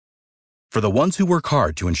For the ones who work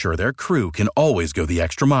hard to ensure their crew can always go the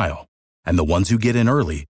extra mile, and the ones who get in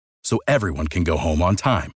early so everyone can go home on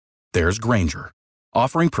time, there's Grainger,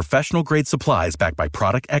 offering professional-grade supplies backed by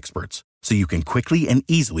product experts so you can quickly and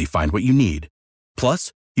easily find what you need.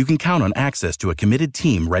 Plus, you can count on access to a committed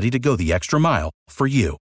team ready to go the extra mile for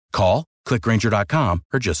you. Call, click Grainger.com,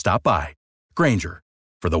 or just stop by. Grainger,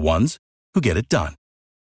 for the ones who get it done.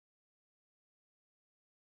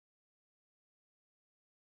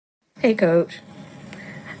 Hey, Coach.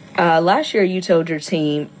 Last year you told your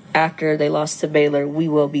team after they lost to Baylor, we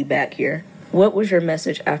will be back here. What was your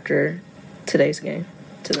message after today's game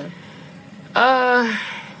to them?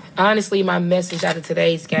 Honestly, my message out of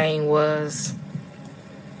today's game was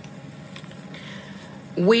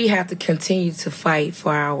we have to continue to fight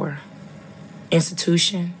for our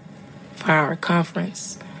institution, for our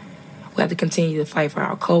conference. We have to continue to fight for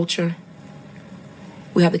our culture.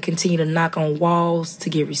 We have to continue to knock on walls to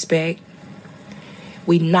get respect.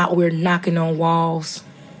 We're knocking on walls.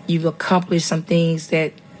 You've accomplished some things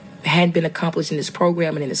that hadn't been accomplished in this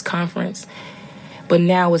program and in this conference. But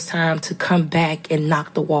now it's time to come back and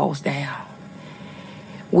knock the walls down.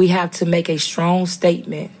 We have to make a strong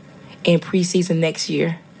statement in preseason next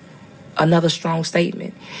year. Another strong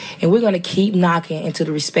statement. And we're going to keep knocking until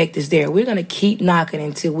the respect is there. We're going to keep knocking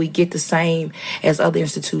until we get the same as other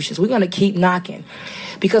institutions. We're going to keep knocking.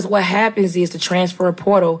 Because what happens is the transfer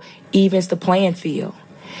portal evens the playing field.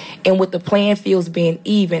 And with the playing fields being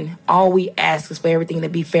even, all we ask is for everything to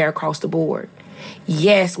be fair across the board.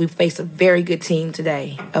 Yes, we faced a very good team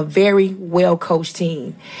today, a very well-coached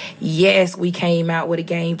team. Yes, we came out with a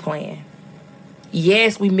game plan.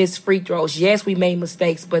 Yes, we missed free throws. Yes, we made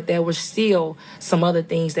mistakes, but there were still some other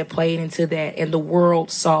things that played into that, and the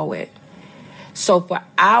world saw it. So for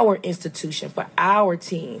our institution, for our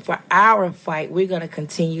team, for our fight, we're going to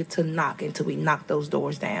continue to knock until we knock those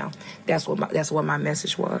doors down. That's what my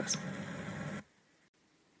message was.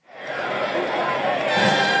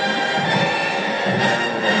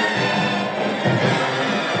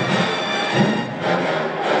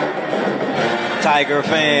 Tiger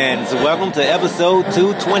fans, welcome to episode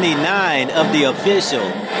 229 of the official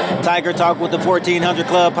Tiger Talk with the 1400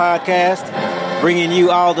 Club podcast, bringing you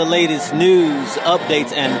all the latest news,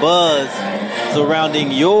 updates, and buzz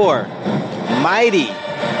surrounding your mighty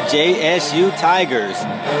JSU Tigers.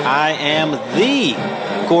 I am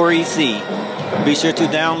the Corey C. Be sure to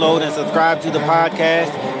download and subscribe to the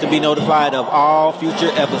podcast to be notified of all future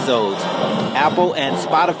episodes. Apple and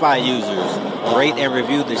Spotify users, rate and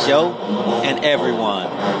review the show, and everyone.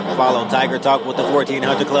 Follow Tiger Talk with the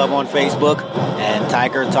 1400 Club on Facebook and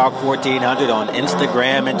Tiger Talk 1400 on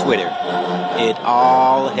Instagram and Twitter. It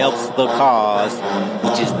all helps the cause,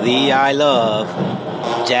 which is the I love,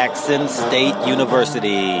 Jackson State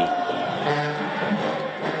University.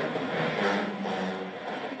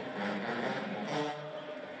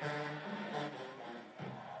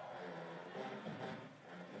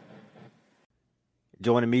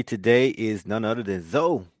 Joining me today is none other than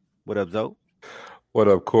Zoe. What up, Zoe? What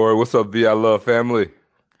up, Corey? What's up, the I Love family?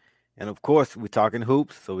 And of course, we're talking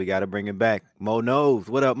hoops, so we got to bring it back. Mo Knows.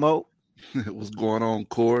 What up, Mo? What's going on,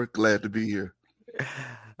 Corey? Glad to be here.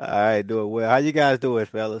 All right, doing well. How you guys doing,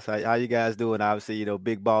 fellas? How you guys doing? Obviously,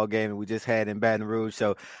 big ball game we just had in Baton Rouge.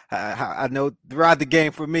 So I know throughout the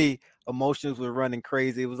game for me, emotions were running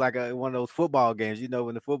crazy. It was like one of those football games,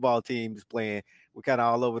 when the football team is playing, we're kind of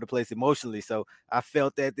all over the place emotionally. So I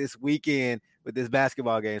felt that this weekend with this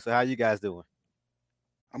basketball game. So how you guys doing?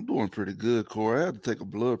 I'm doing pretty good, Corey. I had to take a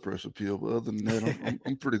blood pressure pill, but other than that,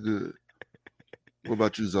 I'm pretty good. What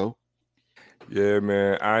about you, Zoe? Yeah,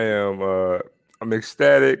 man, I am. I'm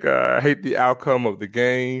ecstatic. I hate the outcome of the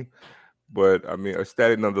game, but I mean,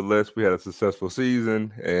 ecstatic nonetheless. We had a successful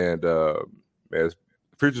season, and as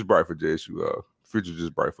future's bright for JSU. Future's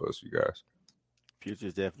just bright for us, you guys.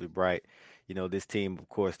 Future's definitely bright. This team, of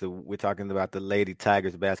course, we're talking about the Lady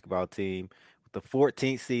Tigers basketball team with the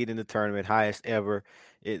 14th seed in the tournament, highest ever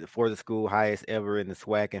for the school, highest ever in the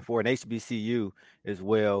SWAC, and for an HBCU as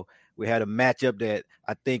well. We had a matchup that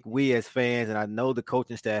I think we as fans, and I know the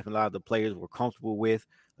coaching staff and a lot of the players were comfortable with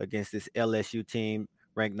against this LSU team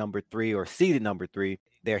ranked number 3 or seeded number 3.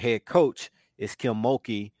 Their head coach is Kim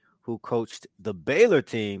Mulkey, who coached the Baylor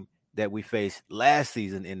team that we faced last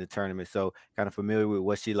season in the tournament. So kind of familiar with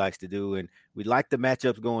what she likes to do. And we like the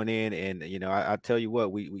matchups going in. And, I tell you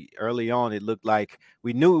what, we early on, it looked like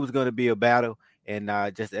we knew it was going to be a battle. And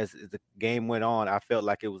just as the game went on, I felt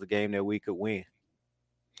like it was a game that we could win.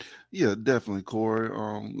 Yeah, definitely, Corey.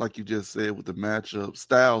 Like you just said with the matchup,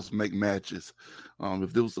 styles make matches.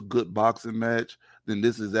 If there was a good boxing match, then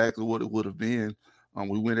this is exactly what it would have been.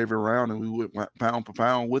 We went every round and we went pound for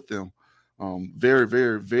pound with them. Very,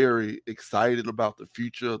 very, very excited about the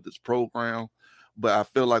future of this program. But I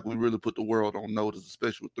feel like we really put the world on notice,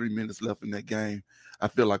 especially with 3 minutes left in that game. I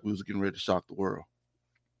feel like we was getting ready to shock the world.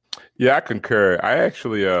 Yeah, I concur. I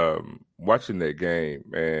actually watching that game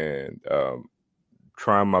and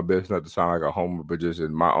trying my best not to sound like a homer, but just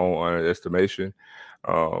in my own estimation,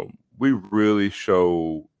 we really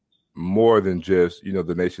showed more than just,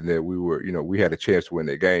 the nation that we were, we had a chance to win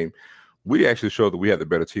that game. We actually showed that we had the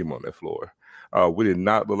better team on that floor. We did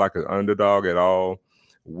not look like an underdog at all.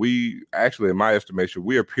 We actually, in my estimation,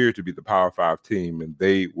 we appeared to be the Power 5 team, and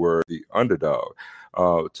they were the underdog.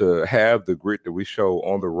 To have the grit that we show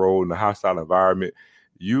on the road in the hostile environment,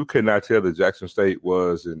 you cannot tell that Jackson State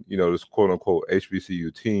was, this quote-unquote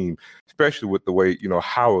HBCU team, especially with the way,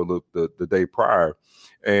 how it looked the day prior.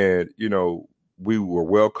 And, we were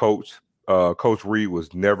well coached. Coach Reed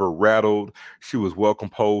was never rattled. She was well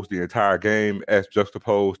composed the entire game, as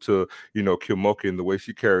juxtaposed to, Kim Mulkey and the way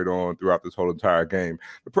she carried on throughout this whole entire game.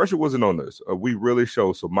 The pressure wasn't on us. We really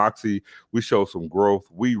showed some moxie. We showed some growth.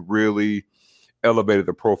 We really elevated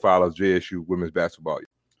the profile of JSU women's basketball.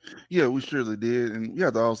 Yeah, we surely did. And we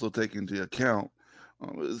have to also take into account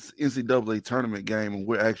it's NCAA tournament game, and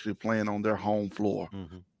we're actually playing on their home floor.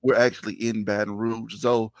 Mm-hmm. We're actually in Baton Rouge.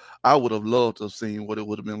 So I would have loved to have seen what it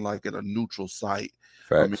would have been like at a neutral site.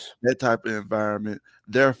 That type of environment,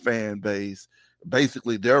 their fan base,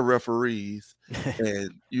 basically their referees. And,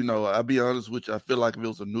 I'll be honest with you, I feel like if it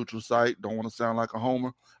was a neutral site, don't want to sound like a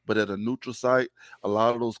homer, but at a neutral site, a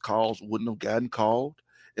lot of those calls wouldn't have gotten called.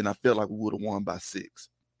 And I felt like we would have won by 6.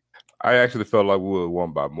 I actually felt like we would have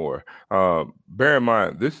won by more. Bear in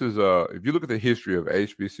mind, this is if you look at the history of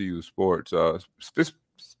HBCU sports,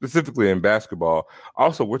 specifically in basketball,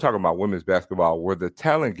 also we're talking about women's basketball, where the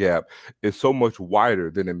talent gap is so much wider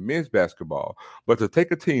than in men's basketball. But to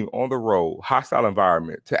take a team on the road, hostile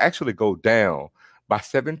environment, to actually go down by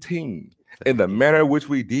 17 in the manner in which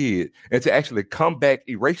we did, and to actually come back,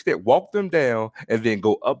 erase that, walk them down, and then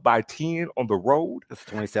go up by 10 on the road. That's a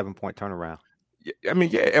 27-point turnaround.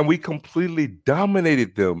 And we completely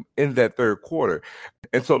dominated them in that third quarter.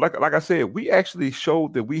 And so, like I said, we actually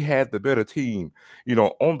showed that we had the better team,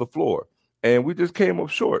 on the floor, and we just came up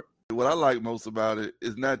short. What I like most about it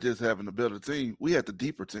is not just having the better team. We had the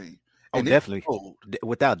deeper team. Oh, definitely.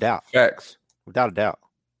 Without doubt. Facts. Without a doubt.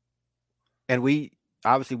 And we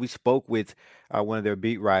spoke with one of their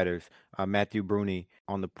beat writers, Matthew Bruni,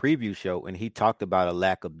 on the preview show, and he talked about a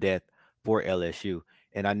lack of depth for LSU.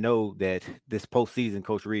 And I know that this postseason,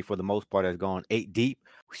 Coach Reed, for the most part, has gone 8 deep.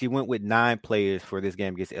 She went with 9 players for this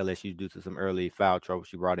game against LSU due to some early foul trouble.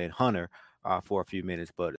 She brought in Hunter for a few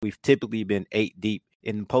minutes, but we've typically been 8 deep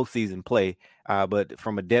in postseason play. But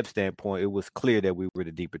from a depth standpoint, it was clear that we were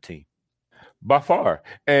the deeper team. By far.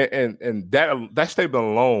 And that statement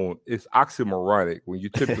alone is oxymoronic when you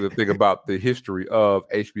typically think about the history of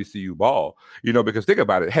HBCU ball, because think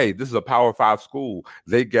about it. Hey, this is a Power 5 school.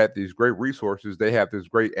 They got these great resources. They have this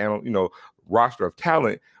great, roster of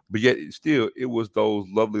talent, but yet still it was those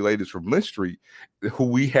lovely ladies from Lynch Street who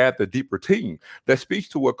we had the deeper team. That speaks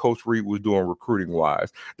to what Coach Reed was doing recruiting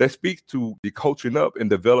wise. That speaks to the coaching up and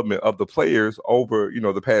development of the players over,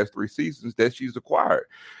 the past 3 seasons that she's acquired.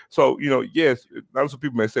 So, yes, some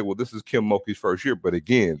people may say, well, this is Kim Mulkey's first year, but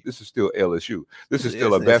again, this is still LSU. This is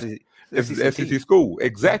still it's an SEC school.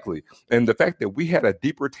 Exactly. And the fact that we had a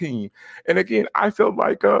deeper team. And again, I felt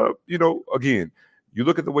like, again, you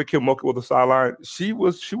look at the way Kim Mulkey was on the sideline, she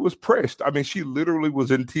was pressed. She literally was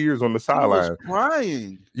in tears on the sideline. She was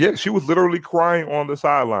crying. Yeah, she was literally crying on the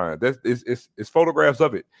sideline. It's photographs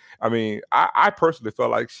of it. I personally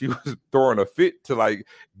felt like she was throwing a fit to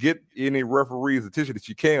get any referee's attention that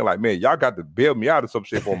she can. Like, man, y'all got to bail me out in some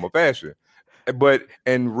shape, form, or fashion.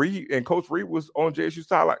 And Coach Reed was on JSU's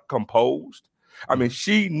sideline, composed.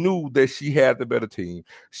 She knew that she had the better team.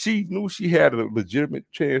 She knew she had a legitimate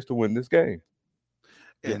chance to win this game.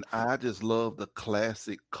 And I just love the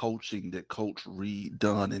classic coaching that Coach Reed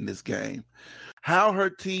done in this game. How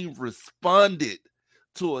her team responded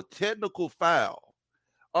to a technical foul.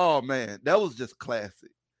 Oh, man, that was just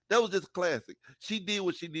classic. She did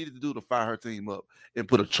what she needed to do to fire her team up and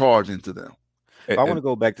put a charge into them. I want to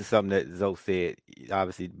go back to something that Zoe said,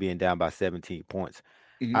 obviously being down by 17 points.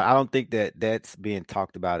 Mm-hmm. I don't think that that's being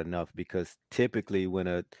talked about enough, because typically when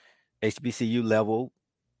a HBCU level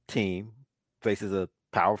team faces a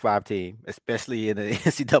Power 5 team, especially in the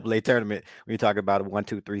NCAA tournament, when you're talking about a 1,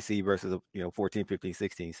 2, 3 seed versus a 14, 15,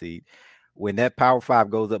 16 seed, when that Power 5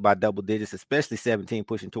 goes up by double digits, especially 17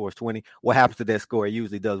 pushing towards 20, what happens to that score? It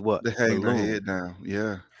usually does what? They hang their head down,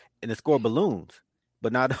 yeah. And the score balloons.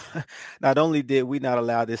 But not only did we not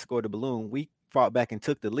allow this score to balloon, we fought back and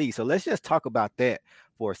took the lead. So let's just talk about that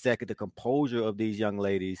for a second, the composure of these young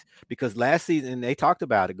ladies, because last season they talked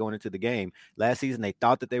about it going into the game. Last season they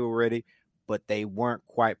thought that they were ready, but they weren't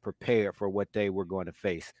quite prepared for what they were going to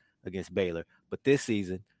face against Baylor. But this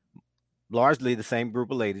season, largely the same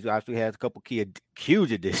group of ladies. Obviously has a couple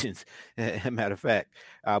huge additions, as a matter of fact.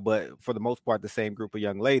 But for the most part, the same group of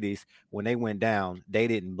young ladies, when they went down, they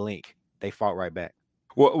didn't blink. They fought right back.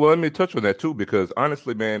 Well, let me touch on that too, because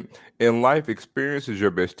honestly, man, in life, experience is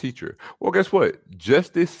your best teacher. Well, guess what?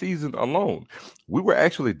 Just this season alone, we were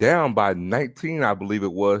actually down by 19, I believe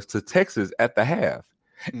it was, to Texas at the half.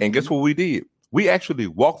 Mm-hmm. And guess what we did? We actually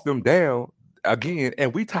walked them down again,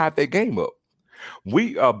 and we tied that game up.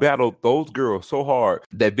 We battled those girls so hard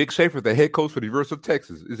that Vic Schaefer, the head coach for the University of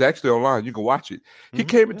Texas, is actually online. You can watch it. He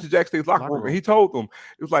came into Jackson State's locker room and he told them,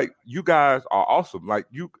 it was like, you guys are awesome. Like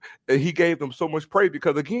he gave them so much praise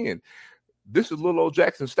because, again, this is little old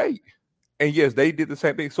Jackson State. And yes, they did the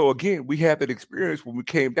same thing. So again, we had that experience when we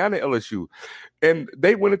came down to LSU, and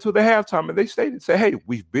they went into the halftime and they said, hey,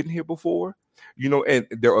 we've been here before, and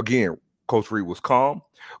there again, Coach Reed was calm,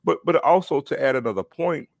 but also to add another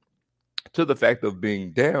point to the fact of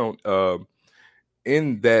being down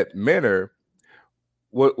in that manner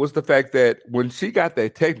was the fact that when she got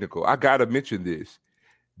that technical, I got to mention this,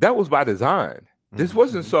 that was by design. This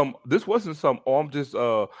wasn't some,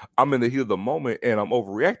 I'm in the heat of the moment and I'm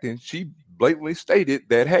overreacting. She blatantly stated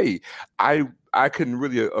that, hey, I couldn't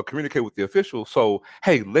really communicate with the official. So,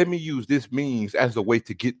 hey, let me use this means as a way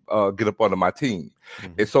to get up under my team.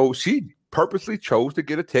 Mm-hmm. And so she purposely chose to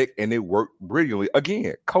get a tech, and it worked brilliantly.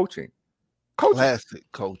 Again, coaching. Classic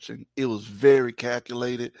coaching. It was very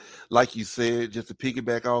calculated. Like you said, just to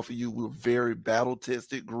piggyback off of you, we're a very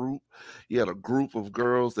battle-tested group. You had a group of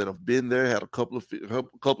girls that have been there, had a couple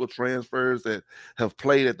of transfers that have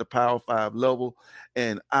played at the Power 5 level.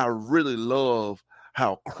 And I really love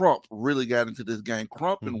how Crump really got into this game.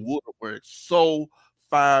 Crump and Wood were so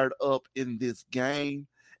fired up in this game.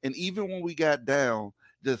 And even when we got down,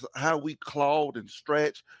 just how we clawed and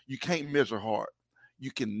stretched, you can't measure heart. You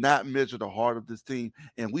cannot measure the heart of this team,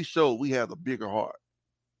 and we showed we have a bigger heart.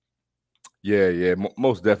 Yeah,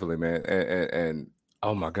 most definitely, man. And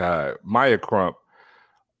oh my God, Maya Crump,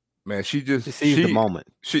 man, she sees the moment.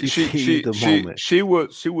 She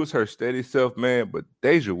was her steady self, man. But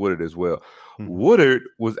Deja Woodard as well. Woodard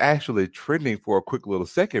was actually trending for a quick little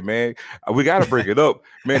second, man. We got to bring it up,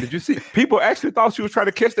 man. Did you see? People actually thought she was trying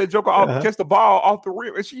to catch that joker off, catch the ball off the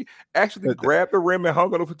rim, and she actually grabbed the rim and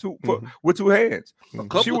hung on it with two hands. A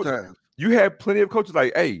couple of times. You had plenty of coaches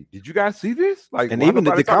like, hey, did you guys see this? Like, and even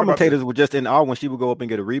the commentators were just in awe when she would go up and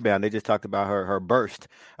get a rebound. They just talked about her burst.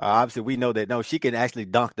 Obviously, we know that, no, she can actually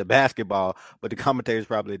dunk the basketball, but the commentators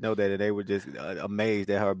probably know that, and they were just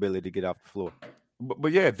amazed at her ability to get off the floor.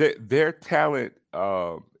 But yeah, their talent,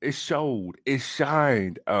 it showed, it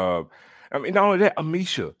shined. I mean, not only that,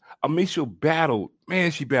 Amisha battled.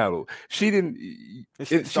 Man, she battled. She didn't.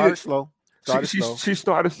 She started slow. She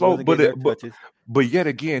started slow, but yet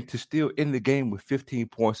again, to still end the game with 15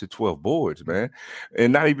 points and 12 boards, man,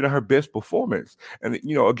 and not even her best performance. And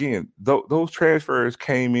again, those transfers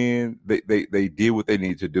came in, they did what they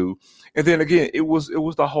needed to do, and then again, it was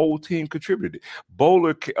the whole team contributed.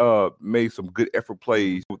 Bowler made some good effort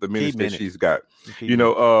plays with the minutes that she's got.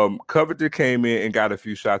 Covington came in and got a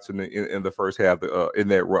few shots in the first half in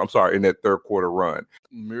that third quarter run.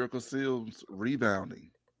 Miracle Sims rebounding.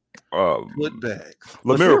 Putbacks.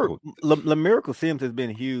 LaMiracle Sims has been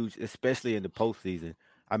huge, especially in the postseason.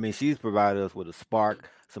 I mean, she's provided us with a spark,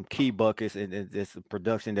 some key buckets, and some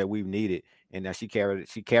production that we've needed. And now she carried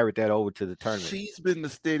that over to the tournament. She's been the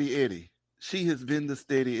steady Eddie. She has been the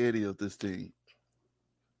steady Eddie of this team.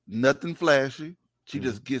 Nothing flashy. She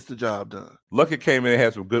just gets the job done. Luckett came in and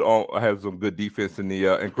had some good defense in the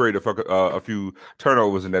and created a few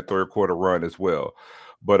turnovers in that third quarter run as well.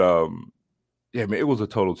 But yeah, man, it was a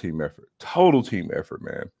total team effort,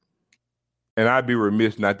 man. And I'd be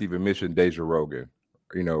remiss not to even mention Deja Rogan.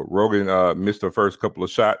 Rogan missed her first couple of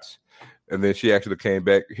shots, and then she actually came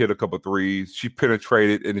back, hit a couple of threes. She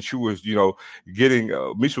penetrated, and she was, getting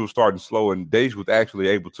Misha was starting slow, and Deja was actually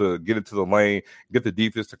able to get into the lane, get the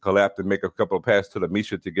defense to collapse, and make a couple of passes to the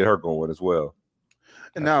Misha to get her going as well.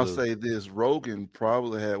 And I'll say this: Rogan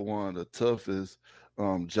probably had one of the toughest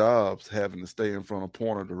jobs, having to stay in front of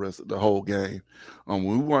Pointer the rest of the whole game. When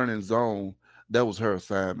we weren't in zone, that was her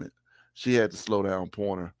assignment. She had to slow down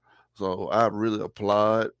Pointer. So I really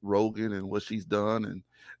applaud Rogan and what she's done, and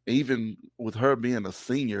even with her being a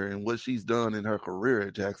senior and what she's done in her career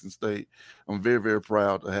at Jackson State, I'm very, very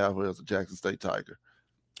proud to have her as a Jackson State Tiger.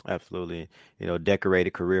 Absolutely.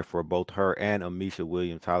 Decorated career for both her and Amisha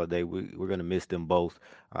Williams-Holiday. We're going to miss them both.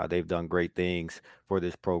 They've done great things for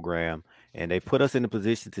this program, and they've put us in a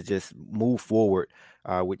position to just move forward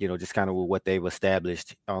with, just kind of with what they've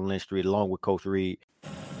established on Lynch Street, along with Coach Reed.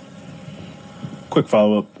 Quick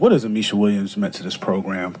follow-up. What has Amisha Williams meant to this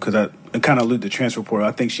program? Because I kind of alluded to transfer portal.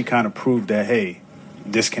 I think she kind of proved that, hey,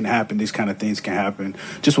 this can happen, these kind of things can happen.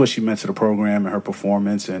 Just what she meant to the program and her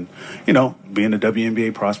performance and, being a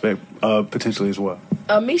WNBA prospect potentially as well.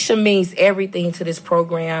 Amisha means everything to this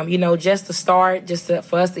program. Just to start,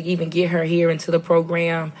 for us to even get her here into the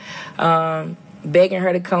program, begging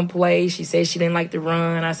her to come play. She said she didn't like to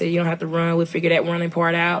run. I said, you don't have to run. We'll figure that running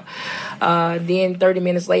part out. Then 30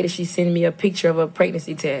 minutes later, she sent me a picture of a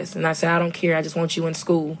pregnancy test. And I said, I don't care. I just want you in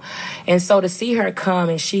school. And so to see her come,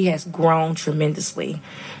 and she has grown tremendously.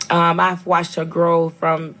 I've watched her grow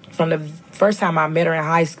from the first time I met her in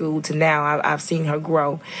high school to now. I've seen her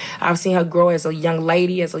grow. I've seen her grow as a young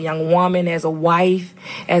lady, as a young woman, as a wife,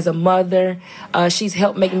 as a mother. She's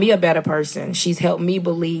helped make me a better person. She's helped me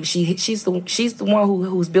believe. She's the one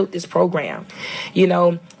who's built this program.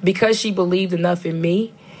 Because she believed enough in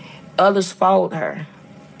me, others followed her.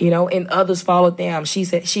 And others followed them. She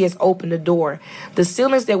has opened the door. The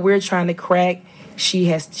ceilings that we're trying to crack,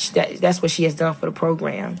 that's what she has done for the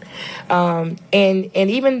program. And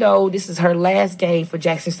even though this is her last game for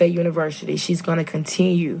Jackson State University, she's going to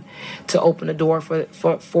continue to open the door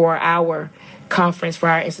for our conference, for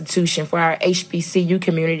our institution, for our HBCU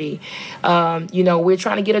community. We're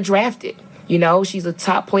trying to get her drafted. She's a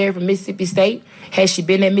top player from Mississippi State. Had she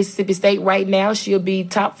been at Mississippi State right now, she'll be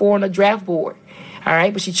top 4 on the draft board. All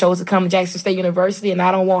right, but she chose to come to Jackson State University, and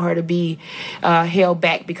I don't want her to be held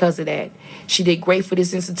back because of that. She did great for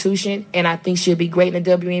this institution, and I think she'll be great in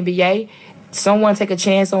the WNBA. Someone take a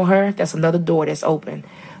chance on her, that's another door that's open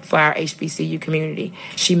for our HBCU community.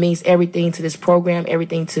 She means everything to this program,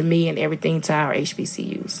 everything to me, and everything to our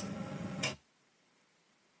HBCUs.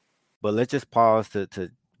 But let's just pause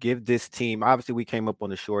to give this team, obviously we came up on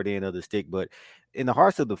the short end of the stick, but in the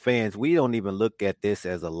hearts of the fans, we don't even look at this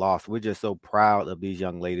as a loss. We're just so proud of these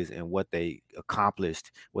young ladies and what they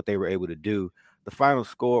accomplished, what they were able to do. The final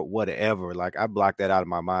score, whatever, like I blocked that out of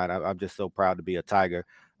my mind. I'm just so proud to be a Tiger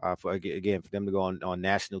for them to go on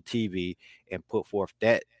national TV and put forth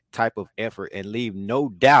that type of effort and leave no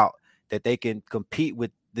doubt that they can compete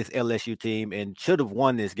with this LSU team and should have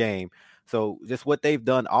won this game. So just what they've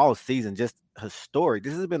done all season, just historic.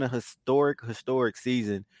 This has been a historic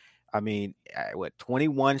season. I mean,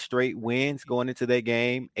 21 straight wins going into that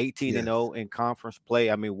game, 18-0 in conference play.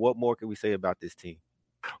 I mean, what more can we say about this team?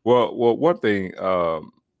 Well, one thing,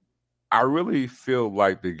 I really feel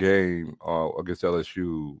like the game against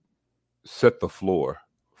LSU set the floor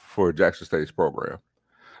for Jackson State's program.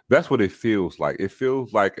 That's what it feels like. It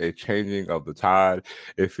feels like a changing of the tide.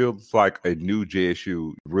 It feels like a new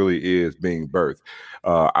JSU really is being birthed.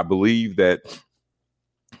 I believe that,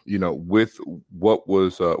 with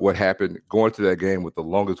what happened going to that game with the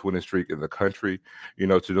longest winning streak in the country, to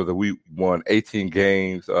know that we won 18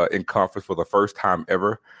 games in conference for the first time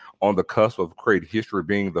ever, on the cusp of creating history,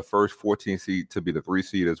 being the first 14 seed to be the 3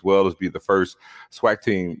 seed, as well as be the first SWAC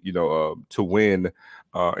team, to win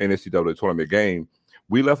an NCAA tournament game.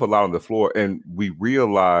 We left a lot on the floor, and we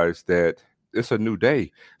realized that it's a new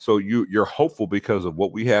day. So you're hopeful because of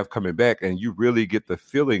what we have coming back, and you really get the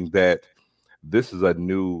feeling that this is a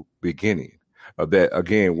new beginning. That,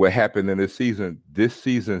 again, what happened in this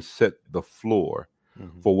season set the floor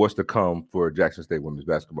for what's to come for Jackson State women's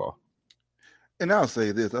basketball. And I'll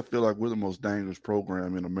say this, I feel like we're the most dangerous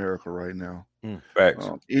program in America right now. Facts.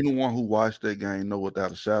 Anyone who watched that game know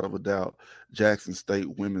without a shadow of a doubt, Jackson State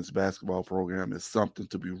women's basketball program is something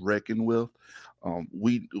to be reckoned with.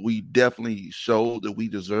 We definitely showed that we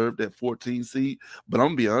deserved that 14 seed, but I'm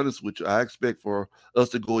going to be honest with you. I expect for us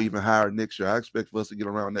to go even higher next year. I expect for us to get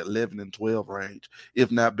around that 11 and 12 range, if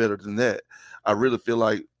not better than that. I really feel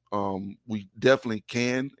like we definitely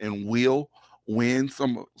can and will win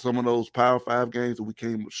some of those Power 5 games that we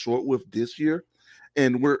came short with this year,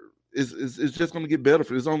 and it's just going to get better.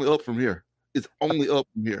 It's only up from here. It's only up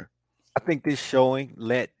from here. I think this showing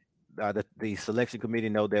let the selection committee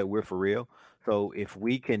know that we're for real. So if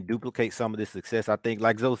we can duplicate some of this success, I think,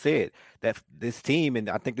 like Zoe said, that this team, and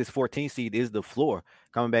I think this 14 seed is the floor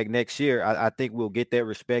coming back next year. I think we'll get that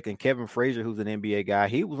respect. And Kevin Frazier, who's an NBA guy,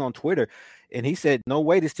 he was on Twitter and he said, no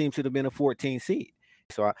way this team should have been a 14 seed.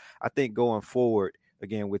 So I think going forward,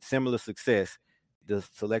 again, with similar success, the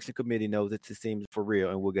selection committee knows that this team is for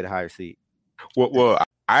real and we'll get a higher seed. Well,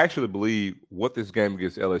 I actually believe what this game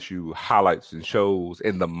against LSU highlights and shows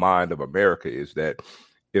in the mind of America is that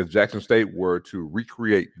if Jackson State were to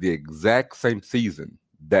recreate the exact same season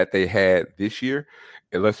that they had this year,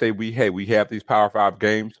 and let's say we have these Power 5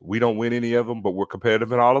 games, we don't win any of them, but we're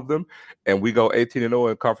competitive in all of them, and we go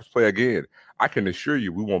 18-0 in conference play again, I can assure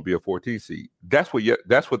you we won't be a 14 seed. That's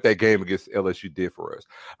what that game against LSU did for us.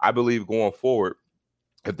 I believe going forward,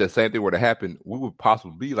 if the same thing were to happen, we would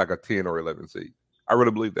possibly be like a 10 or 11 seed. I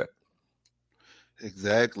really believe that.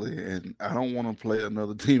 Exactly, and I don't want to play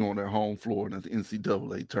another team on their home floor in the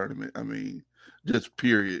NCAA tournament. I mean, just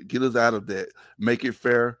period. Get us out of that. Make it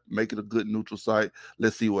fair. Make it a good neutral site.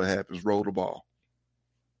 Let's see what happens. Roll the ball.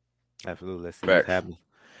 Absolutely. Let's see what happens.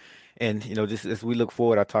 And, just as we look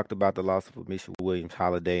forward, I talked about the loss of Amisha Williams,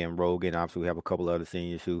 Holiday, and Rogan. Obviously, we have a couple other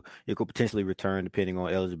seniors who could potentially return depending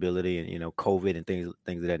on eligibility and, COVID and things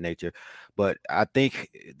of that nature. But I think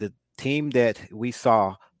the team that we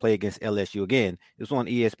saw play against LSU, again, it was on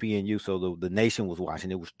ESPNU, so the nation was watching.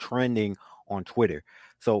 It was trending on Twitter.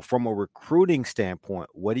 So from a recruiting standpoint,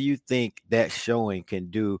 what do you think that showing can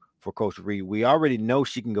do for Coach Reed? We already know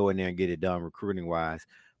she can go in there and get it done recruiting-wise,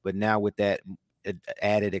 but now with that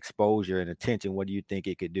added exposure and attention, what do you think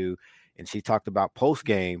it could do? And she talked about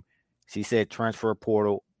post-game. She said transfer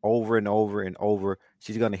portal over and over and over.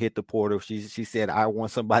 She's going to hit the portal. She said, I want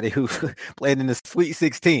somebody who's playing in the Sweet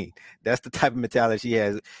 16. That's the type of mentality she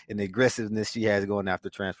has and the aggressiveness she has going after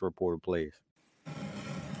transfer portal players.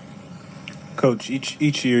 Coach,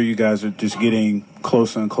 each year you guys are just getting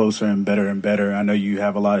closer and closer and better. I know you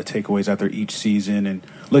have a lot of takeaways after each season. And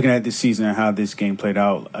looking at this season and how this game played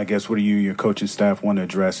out, I guess what do you and your coaching staff want to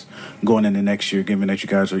address going into next year, given that you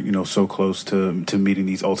guys are, so close to meeting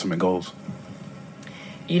these ultimate goals?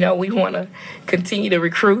 We want to continue to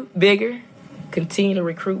recruit bigger, continue to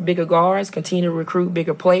recruit bigger guards, continue to recruit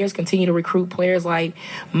bigger players, continue to recruit players like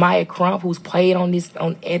Maya Crump, who's played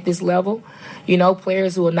at this level.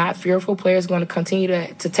 Players who are not fearful, players going to continue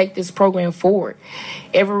to take this program forward.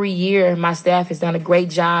 Every year, my staff has done a great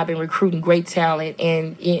job in recruiting great talent,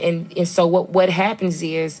 and so what happens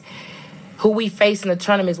is who we face in the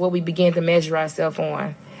tournament is what we begin to measure ourselves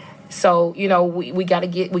on. So, we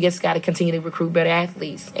just got to continue to recruit better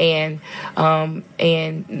athletes. And I'm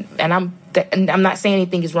not saying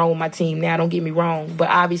anything is wrong with my team now, don't get me wrong. But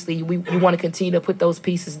obviously, we want to continue to put those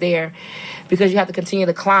pieces there because you have to continue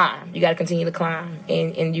to climb. You got to continue to climb.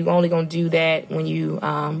 And you're only going to do that when you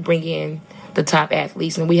bring in the top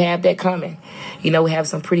athletes. And we have that coming. We have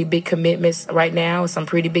some pretty big commitments right now, some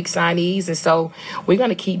pretty big signees. And so we're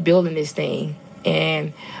going to keep building this thing.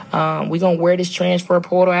 And we're going to wear this transfer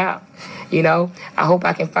portal out. I hope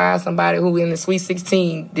I can find somebody who in the Sweet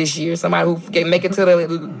 16 this year, somebody who can make it to the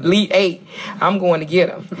Elite 8. I'm going to get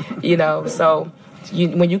them, So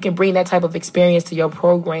when you can bring that type of experience to your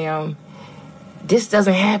program, this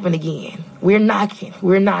doesn't happen again. We're knocking.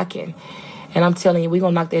 And I'm telling you, we're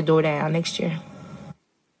going to knock that door down next year.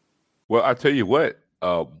 Well, I tell you what,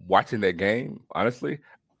 watching that game, honestly,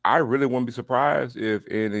 I really wouldn't be surprised if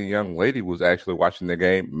any young lady was actually watching the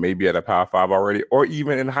game, maybe at a Power 5 already, or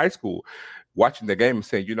even in high school, watching the game and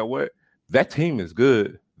saying, you know what, that team is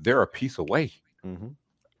good. They're a piece away. Mm-hmm.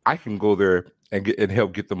 I can go there and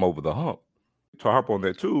help get them over the hump. To harp on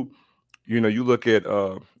that too, you look at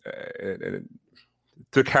and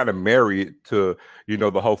to kind of marry it to,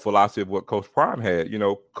 the whole philosophy of what Coach Prime had.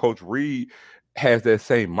 Coach Reed has that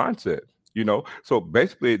same mindset. So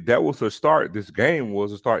basically that was a start. This game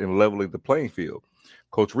was a start in leveling the playing field.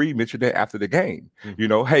 Coach Reed mentioned that after the game.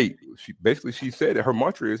 Mm-hmm. Hey, she said that her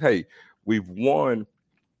mantra is, hey, we've won,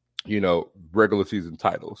 regular season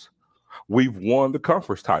titles. We've won the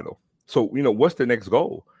conference title. So, what's the next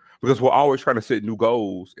goal? Because we're always trying to set new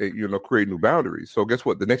goals and, create new boundaries. So guess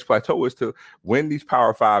what? The next plateau is to win these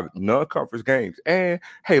Power 5 non-conference games. And,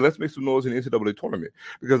 hey, let's make some noise in the NCAA tournament.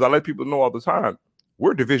 Because I let people know all the time,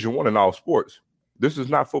 we're Division I in all sports. This is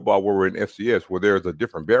not football where we're in FCS where there's a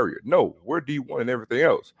different barrier. No, we're D1 and everything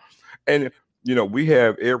else. And, we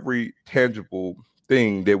have every tangible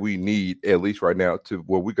thing that we need, at least right now, to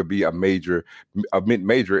where we could be a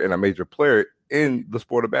mid-major and a major player in the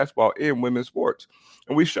sport of basketball in women's sports.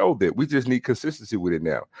 And we showed that. We just need consistency with it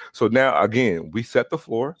now. So now, again, we set the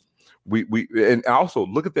floor. We and also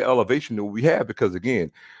look at the elevation that we have because,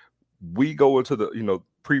 again, we go into the,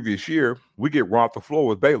 previous year, we get run off the floor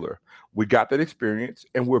with Baylor. We got that experience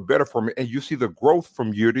and we're better from it. And you see the growth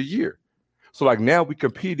from year to year. So like now we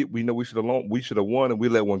competed, we know we should have won and we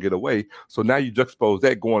let one get away. So now you juxtapose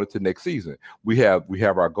that going into next season. We have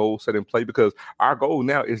our goal set in play because our goal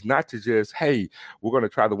now is not to just, hey, we're going to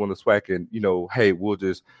try to win the SWAC and, hey, we'll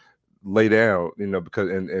just lay down,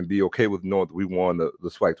 because and be okay with knowing that we won the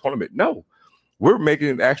SWAC tournament. No. We're making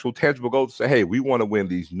an actual tangible goal to say, hey, we want to win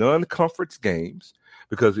these non-conference games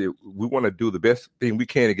because we want to do the best thing we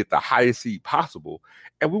can to get the highest seed possible,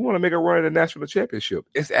 and we want to make a run at the national championship.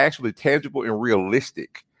 It's actually tangible and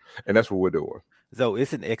realistic, and that's what we're doing. So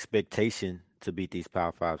it's an expectation to beat these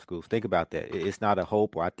Power 5 schools. Think about that. It's not a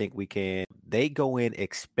hope or I think we can. They go in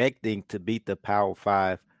expecting to beat the Power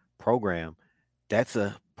 5 program. That's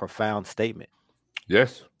a profound statement.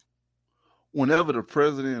 Yes. Whenever the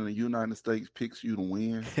president of the United States picks you to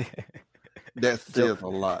win, that says a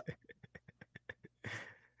lot.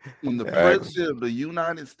 When the president of the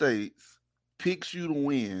United States picks you to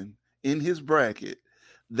win in his bracket,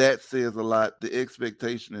 that says a lot. The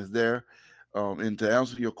expectation is there. And to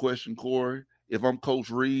answer your question, Corey, if I'm Coach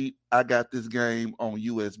Reed, I got this game on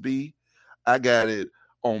USB. I got it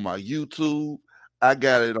on my YouTube. I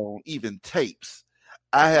got it on even tapes.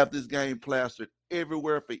 I have this game plastered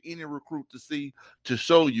everywhere for any recruit to see, to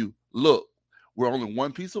show you, look, we're only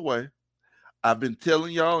one piece away. I've been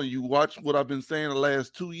telling y'all, and you watch what I've been saying the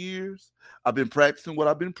last 2 years. I've been practicing what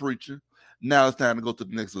I've been preaching. Now it's time to go to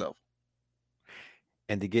the next level.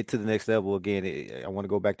 And to get to the next level, again, I want to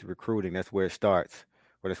go back to recruiting. That's where it starts,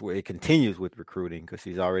 or that's where it continues with recruiting, because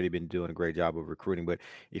she's already been doing a great job of recruiting. But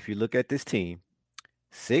if you look at this team,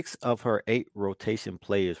 6 of her 8 rotation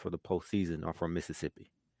players for the postseason are from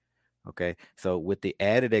Mississippi. Okay, so with the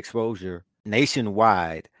added exposure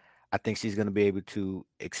nationwide, I think she's going to be able to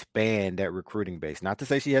expand that recruiting base. Not to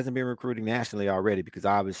say she hasn't been recruiting nationally already, because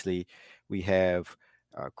obviously we have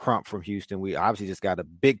Crump from Houston. We obviously just got a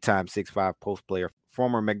big-time 6'5" post player,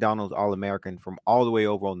 former McDonald's All-American from all the way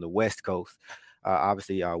over on the West Coast.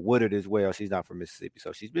 Obviously, Woodard as well. She's not from Mississippi,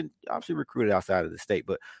 so she's been obviously recruited outside of the state.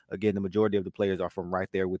 But again, the majority of the players are from right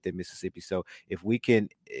there within Mississippi. So if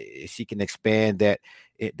she can expand that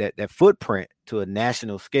footprint to a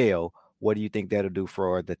national scale, what do you think that'll do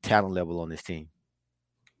for the talent level on this team?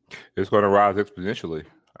 It's going to rise exponentially.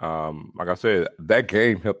 Like I said, that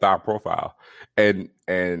game helped our profile,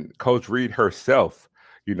 and Coach Reed herself,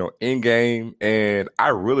 in game, and I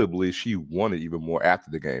really believe she wanted even more after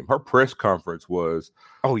the game. Her press conference was,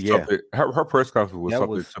 her press conference was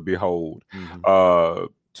something to behold. Mm-hmm.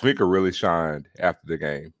 Tamika really shined after the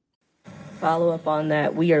game. Follow up on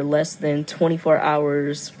that, we are less than 24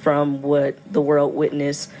 hours from what the world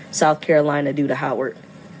witnessed South Carolina do to Howard.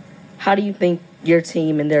 How do you think your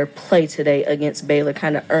team and their play today against Baylor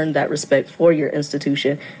kind of earned that respect for your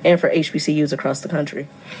institution and for HBCUs across the country?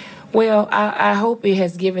 Well, I hope it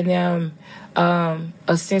has given them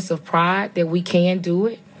a sense of pride that we can do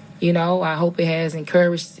it. I hope it has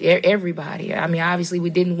encouraged everybody. I mean, obviously we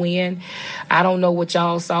didn't win. I don't know what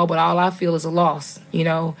y'all saw, but all I feel is a loss,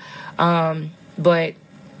 But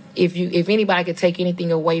if anybody could take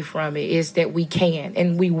anything away from it, is that we can,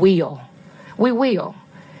 and we will. We will.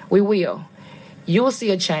 You will see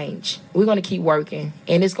a change. We're going to keep working,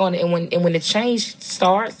 and it's going to. And when the change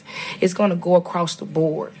starts, it's going to go across the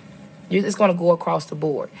board. It's going to go across the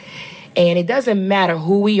board. And it doesn't matter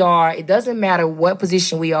who we are. It doesn't matter what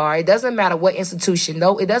position we are. It doesn't matter what institution.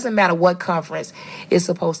 No, it doesn't matter what conference. It's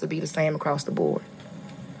supposed to be the same across the board.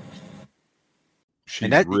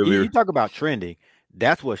 And that, you talk about trending.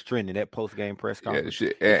 That's what's trending, that post-game press conference.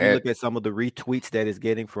 If you look at some of the retweets that it's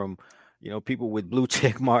getting from, people with blue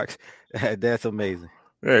check marks, that's amazing.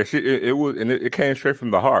 Yeah, it came straight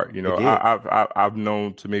from the heart. I've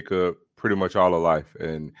known Tamika pretty much all her life,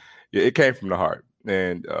 and it came from the heart.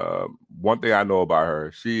 And one thing I know about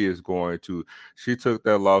her, she took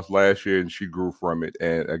that loss last year and she grew from it.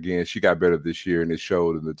 And again, she got better this year, and it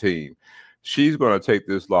showed in the team. She's going to take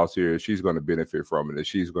this loss here, and she's going to benefit from it, and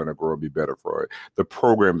she's going to grow and be better for it. The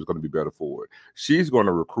program is going to be better for it. She's going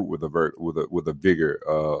to recruit with a vigor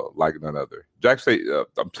like none other. Jack State,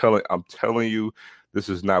 I'm telling you, this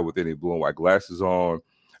is not with any blue and white glasses on.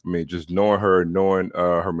 I mean, just knowing her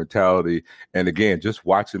mentality, and again, just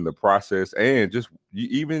watching the process, and just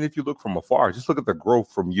even if you look from afar, just look at the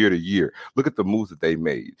growth from year to year. Look at the moves that they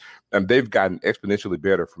made, and they've gotten exponentially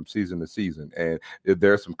better from season to season. And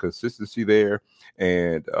there's some consistency there,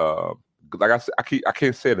 and like I said, I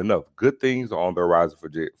can't say it enough. Good things are on the horizon for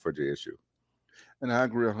JSU. And I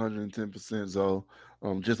agree 110%, Zoe.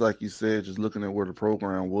 Just like you said, just looking at where the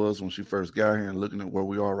program was when she first got here and looking at where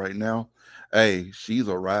we are right now, hey, she's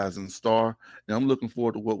a rising star, and I'm looking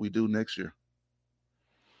forward to what we do next year.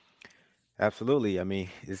 Absolutely. I mean,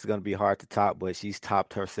 this is going to be hard to top, but she's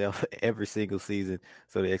topped herself every single season,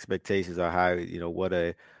 so the expectations are high. What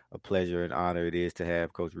a pleasure and honor it is to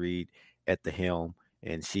have Coach Reed at the helm.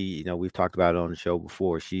 And she, we've talked about it on the show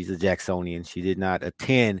before. She's a Jacksonian. She did not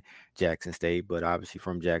attend Jackson State, but obviously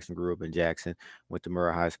from Jackson, grew up in Jackson, went to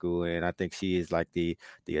Murrah High School. And I think she is like the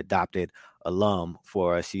adopted alum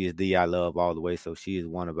for us. She is the I Love all the way. So she is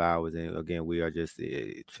one of ours. And again, we are just,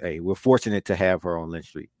 we're fortunate to have her on Lynch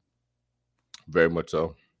Street. Very much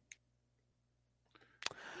so.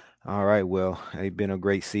 All right. Well, it's been a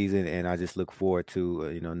great season, and I just look forward to,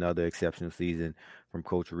 another exceptional season from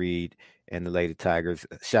Coach Reed and the Lady Tigers.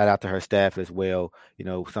 Shout out to her staff as well.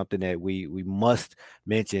 Something that we must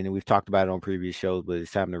mention, and we've talked about it on previous shows, but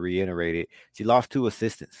it's time to reiterate it. She lost 2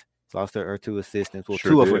 assistants. She lost her 2 assistants. Well,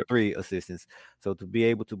 sure 2 of her 3 assistants. So to be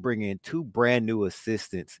able to bring in 2 brand new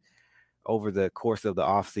assistants over the course of the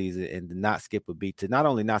offseason and to not skip a beat,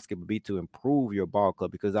 to improve your ball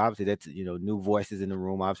club, because obviously that's, new voices in the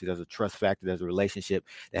room. Obviously there's a trust factor, there's a relationship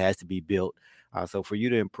that has to be built. So for you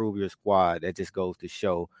to improve your squad, that just goes to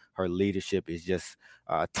show her leadership is just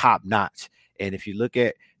top notch. And if you look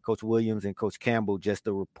at Coach Williams and Coach Campbell, just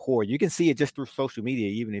the rapport, you can see it just through social media,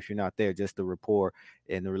 even if you're not there, just the rapport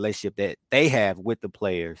and the relationship that they have with the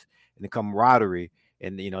players and the camaraderie.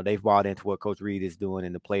 And, they've bought into what Coach Reed is doing,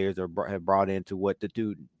 and the players have brought into what the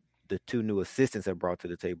 2 new assistants have brought to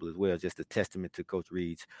the table as well. Just a testament to Coach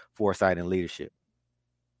Reed's foresight and leadership.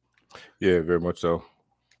 Yeah, very much so.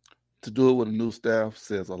 To do it with a new staff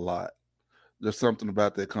says a lot. There's something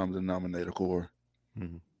about that common denominator, Corey.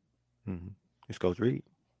 Mm-hmm. Mm-hmm. It's Coach Reed.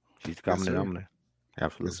 She's the common denominator.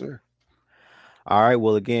 Absolutely. Yes, sir. All right.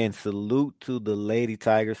 Well, again, salute to the Lady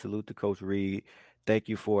Tigers. Salute to Coach Reed. Thank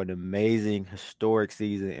you for an amazing, historic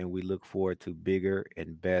season, and we look forward to bigger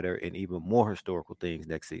and better and even more historical things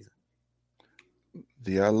next season.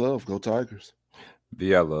 The I Love. Go Tigers.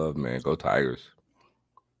 The I Love, man. Go Tigers.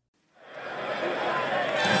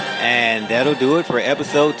 And that'll do it for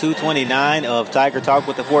episode 229 of Tiger Talk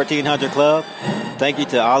with the 1400 Club. Thank you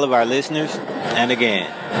to all of our listeners. And again,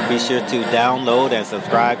 be sure to download and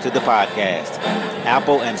subscribe to the podcast.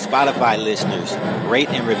 Apple and Spotify listeners, rate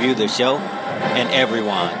and review the show. And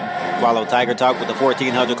everyone, follow Tiger Talk with the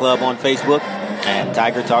 1400 Club on Facebook and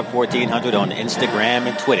Tiger Talk 1400 on Instagram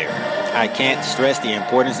and Twitter. I can't stress the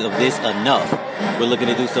importance of this enough. We're looking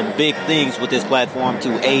to do some big things with this platform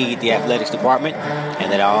to aid the athletics department,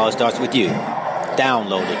 and that all starts with you.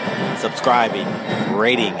 Downloading, subscribing,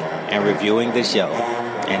 rating, and reviewing the show.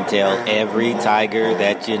 And tell every Tiger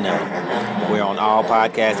that you know. We're on all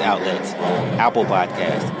podcast outlets, Apple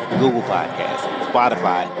Podcasts, Google Podcasts,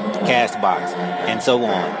 Spotify, CastBox, and so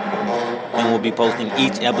on. And we'll be posting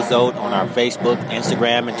each episode on our Facebook,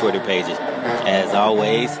 Instagram, and Twitter pages. As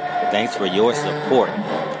always, thanks for your support.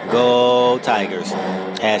 Go Tigers.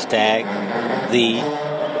 Hashtag the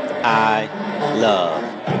I Love.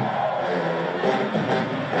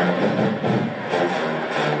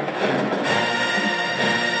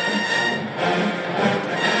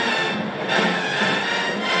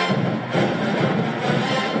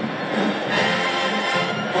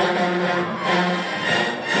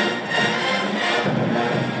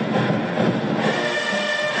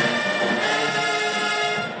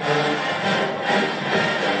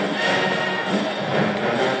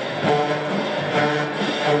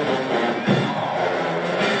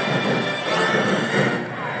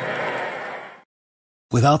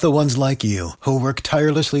 Without the ones like you, who work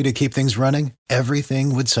tirelessly to keep things running,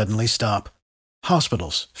 everything would suddenly stop.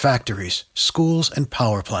 Hospitals, factories, schools, and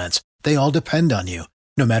power plants, they all depend on you.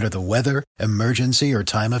 No matter the weather, emergency, or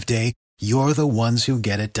time of day, you're the ones who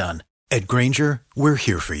get it done. At Grainger, we're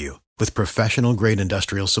here for you with professional-grade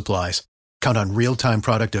industrial supplies. Count on real-time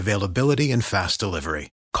product availability and fast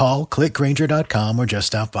delivery. Call, click Grainger.com, or just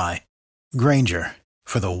stop by. Grainger,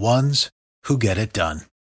 for the ones who get it done.